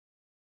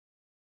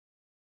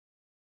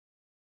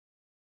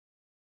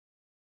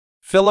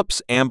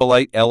Philips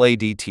Ambilight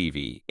LED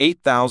TV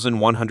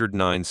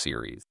 8109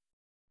 series.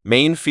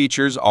 Main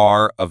features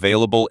are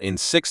available in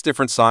 6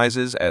 different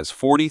sizes as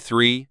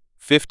 43,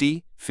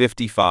 50,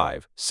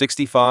 55,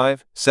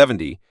 65,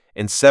 70,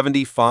 and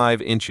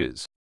 75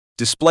 inches.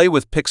 Display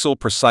with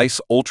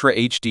pixel-precise Ultra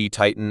HD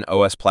Titan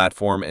OS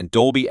platform and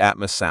Dolby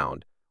Atmos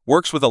sound.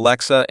 Works with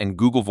Alexa and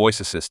Google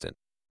Voice Assistant.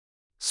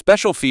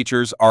 Special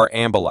features are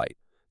Ambilight,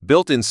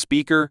 built-in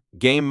speaker,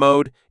 game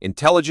mode,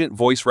 intelligent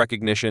voice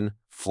recognition,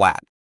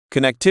 flat.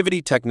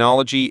 Connectivity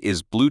technology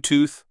is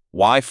Bluetooth,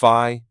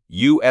 Wi-Fi,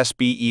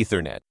 USB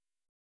Ethernet.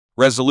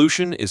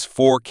 Resolution is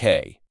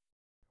 4K.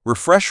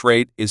 Refresh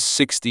rate is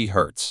 60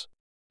 Hz.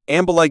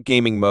 Ambilight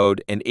gaming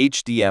mode and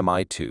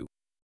HDMI 2.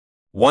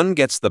 One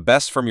gets the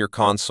best from your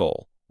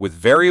console, with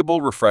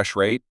variable refresh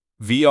rate,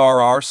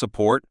 VRR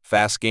support,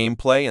 fast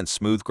gameplay, and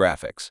smooth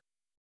graphics.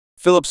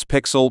 Philips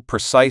Pixel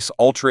Precise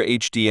Ultra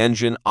HD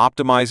engine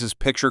optimizes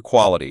picture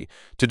quality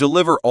to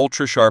deliver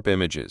ultra-sharp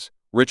images,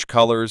 rich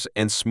colors,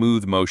 and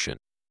smooth motion.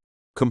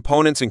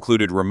 Components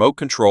included remote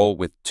control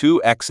with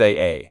 2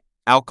 XAA,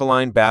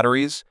 alkaline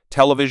batteries,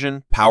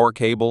 television, power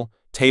cable,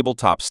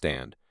 tabletop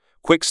stand,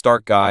 quick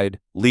start guide,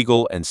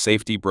 legal and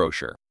safety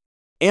brochure.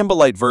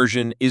 Ambilight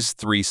version is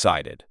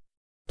 3-sided.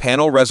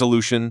 Panel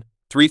resolution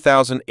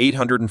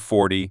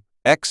 3840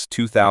 x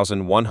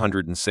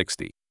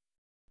 2160.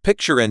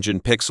 Picture engine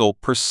Pixel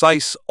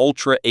Precise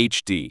Ultra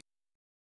HD